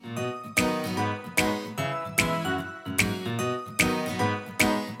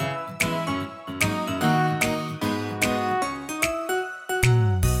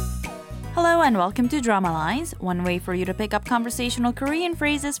Hello and welcome to Drama Lines, one way for you to pick up conversational Korean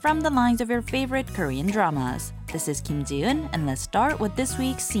phrases from the lines of your favorite Korean dramas. This is Kim Ji-eun, and let's start with this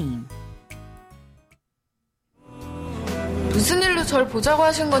week's scene. 무슨 일로 절 보자고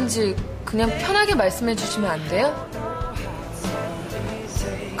하신 건지 그냥 편하게 말씀해 주시면 안 돼요?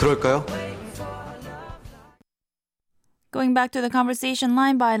 그럴까요? Going back to the conversation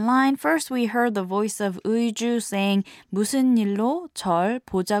line by line, first we heard the voice of Uiju saying 무슨 일로 절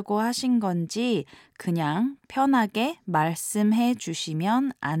보자고 하신 건지 그냥 편하게 말씀해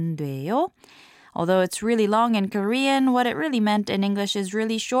주시면 안 돼요? Although it's really long in Korean, what it really meant in English is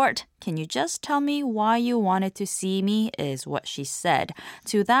really short. Can you just tell me why you wanted to see me is what she said.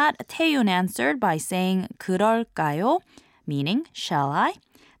 To that, Taeyoon answered by saying 그럴까요? Meaning, shall I?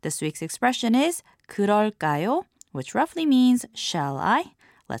 This week's expression is 그럴까요? Which roughly means, shall I?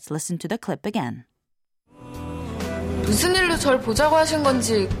 Let's listen to the clip again. 무슨 일로 절 보자고 하신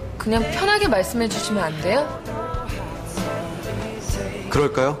건지 그냥 편하게 말씀해 주시면 안 돼요?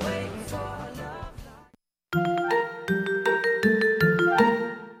 그럴까요?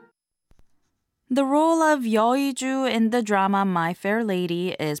 The role of Yeoiju in the drama My Fair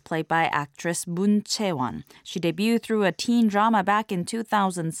Lady is played by actress Moon Chae-won. She debuted through a teen drama back in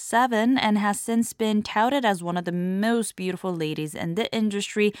 2007 and has since been touted as one of the most beautiful ladies in the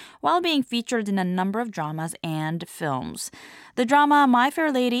industry while being featured in a number of dramas and films. The drama My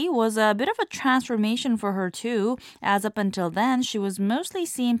Fair Lady was a bit of a transformation for her too, as up until then she was mostly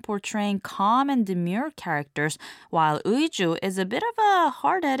seen portraying calm and demure characters, while Uiju is a bit of a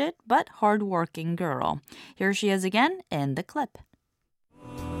hard-headed but hard-working girl. Here she is again in the clip.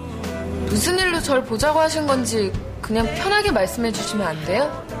 무슨 일로 절 보자고 하신 건지 그냥 편하게 말씀해 주시면 안 돼요?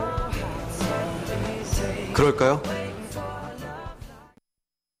 그럴까요?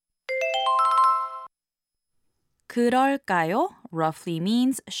 그럴까요? Roughly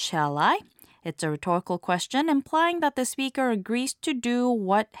means, shall I? It's a rhetorical question implying that the speaker agrees to do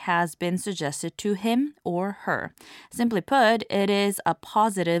what has been suggested to him or her. Simply put, it is a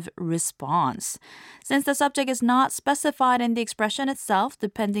positive response. Since the subject is not specified in the expression itself,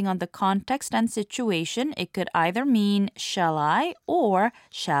 depending on the context and situation, it could either mean shall I or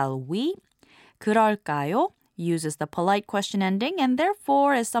shall we? 그럴까요? Uses the polite question ending and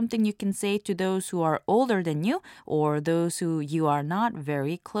therefore is something you can say to those who are older than you or those who you are not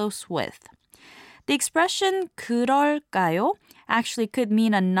very close with. The expression 그럴까요 actually could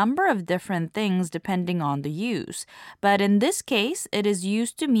mean a number of different things depending on the use. But in this case, it is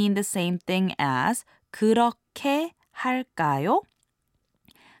used to mean the same thing as 그렇게 할까요?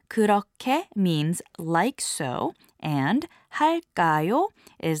 그렇게 means like so, and 할까요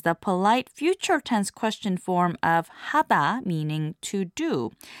is the polite future tense question form of 하다, meaning to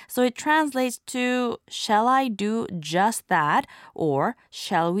do. So it translates to, shall I do just that, or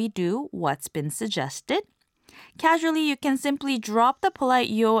shall we do what's been suggested? Casually, you can simply drop the polite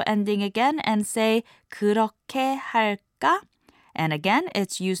yo ending again and say 그렇게 할까? And again,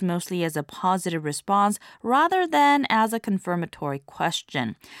 it's used mostly as a positive response rather than as a confirmatory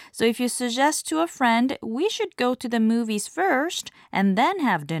question. So if you suggest to a friend, we should go to the movies first and then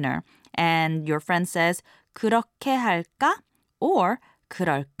have dinner, and your friend says, 그렇게 할까? Or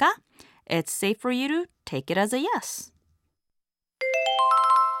그럴까? It's safe for you to take it as a yes.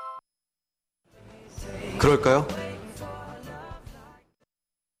 그럴까요?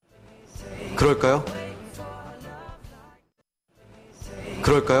 그럴까요?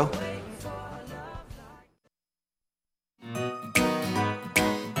 그럴까요?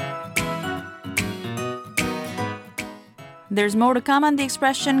 There's more to come on the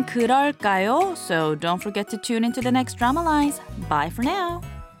expression 그럴까요? So don't forget to tune into the next Drama Lines. Bye for now.